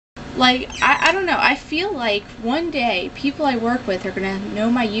Like, I don't know. I feel like one day people I work with are going to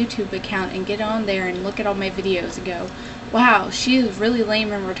know my YouTube account and get on there and look at all my videos and go, wow, she is really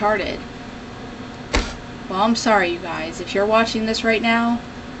lame and retarded. Well, I'm sorry, you guys. If you're watching this right now,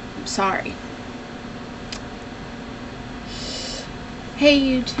 I'm sorry. Hey,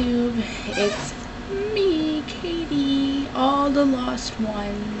 YouTube. It's me, Katie. All the lost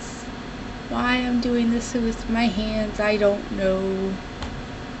ones. Why I'm doing this with my hands, I don't know.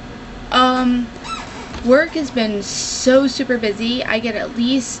 Work has been so super busy. I get at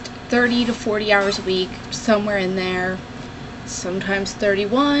least 30 to 40 hours a week, somewhere in there. Sometimes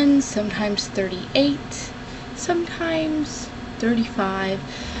 31, sometimes 38, sometimes 35.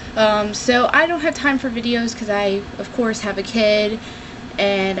 So I don't have time for videos because I, of course, have a kid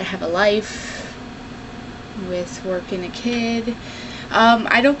and I have a life with work and a kid.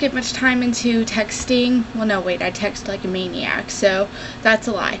 I don't get much time into texting. Well, no, wait, I text like a maniac, so that's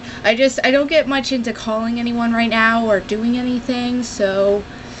a lie. I don't get much into calling anyone right now or doing anything, so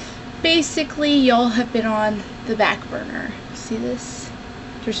basically y'all have been on the back burner. See this?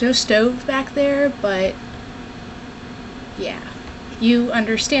 There's no stove back there, but yeah, you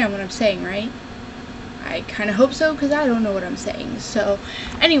understand what I'm saying, right? I kind of hope so, because I don't know what I'm saying. So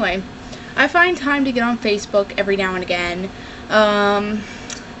anyway, I find time to get on Facebook every now and again.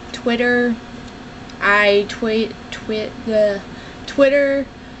 Twitter, I tweet the Twitter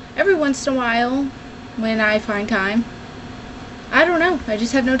every once in a while when I find time. I don't know, I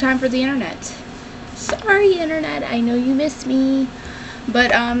just have no time for the internet. Sorry, internet, I know you miss me.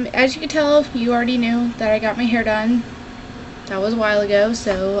 But as you can tell, you already knew that I got my hair done. That was a while ago,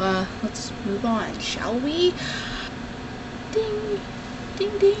 so let's move on, shall we? Ding,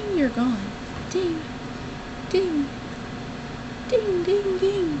 ding, ding, you're gone. Ding, ding. Ding, ding,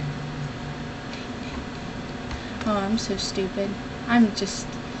 ding. Oh, I'm so stupid.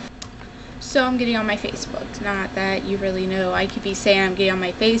 So I'm getting on my Facebook. Not that you really know. I could be saying I'm getting on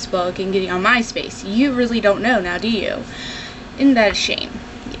my Facebook and getting on MySpace. You really don't know now, do you? Isn't that a shame?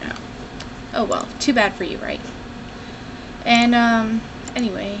 You know. Oh well, too bad for you, right? And,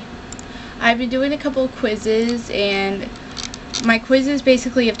 anyway. I've been doing a couple of quizzes, and my quizzes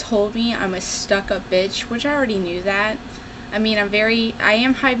basically have told me I'm a stuck-up bitch, which I already knew that. I mean, I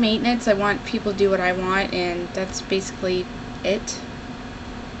am high maintenance. I want people to do what I want, and that's basically it.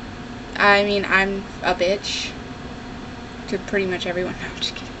 I mean, I'm a bitch to pretty much everyone. No, I'm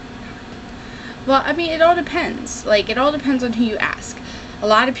just kidding. Well, I mean, it all depends. Like, it all depends on who you ask. A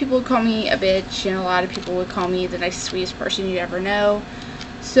lot of people would call me a bitch, and a lot of people would call me the nicest, sweetest person you'd ever know.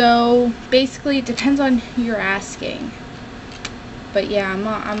 So, basically, it depends on who you're asking. But yeah, I'm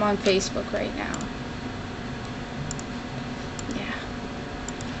on Facebook right now.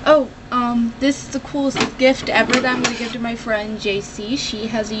 Oh, this is the coolest gift ever that I'm going to give to my friend JC. She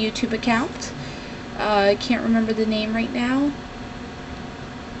has a YouTube account. I can't remember the name right now.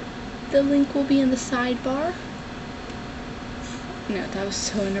 The link will be in the sidebar. No, that was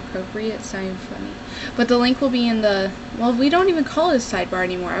so inappropriate. It's not even funny. But the link will be in the... Well, we don't even call it a sidebar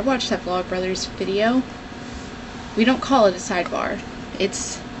anymore. I watched that Vlogbrothers video. We don't call it a sidebar.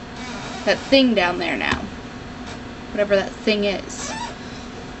 It's that thing down there now. Whatever that thing is.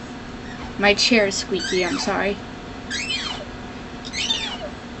 My chair is squeaky, I'm sorry.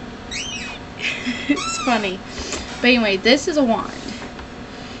 It's funny. But anyway, this is a wand.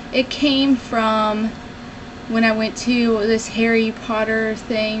 It came from when I went to this Harry Potter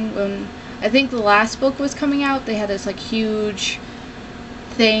thing. When I think the last book was coming out, they had this like huge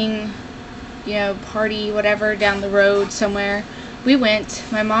thing, you know, party, whatever, down the road somewhere. We went.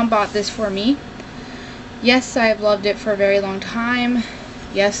 My mom bought this for me. Yes, I have loved it for a very long time.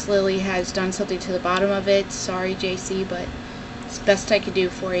 Yes, Lily has done something to the bottom of it. Sorry, JC, but it's the best I could do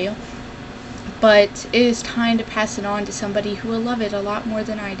for you. But it is time to pass it on to somebody who will love it a lot more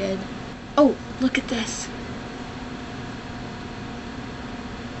than I did. Oh, look at this.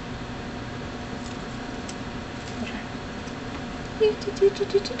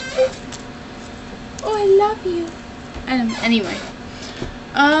 Oh, I love you. Anyway.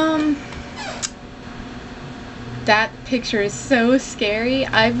 That picture is so scary.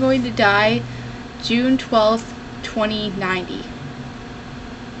 I'm going to die June 12th, 2090.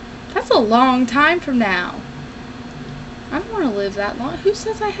 That's a long time from now. I don't want to live that long. Who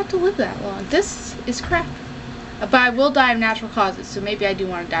says I have to live that long? This is crap. But I will die of natural causes, so maybe I do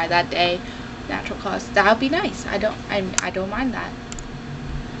want to die that day. Natural causes. That would be nice. I don't mind that.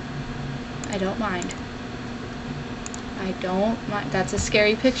 I don't mind. I don't mind. That's a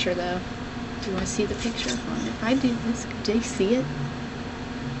scary picture, though. Do you want to see the picture? If I do this, do you see it?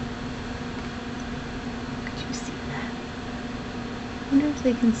 Could you see that? wonder if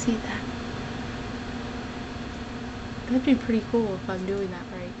they can see that. That'd be pretty cool if I'm doing that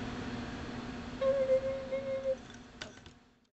right.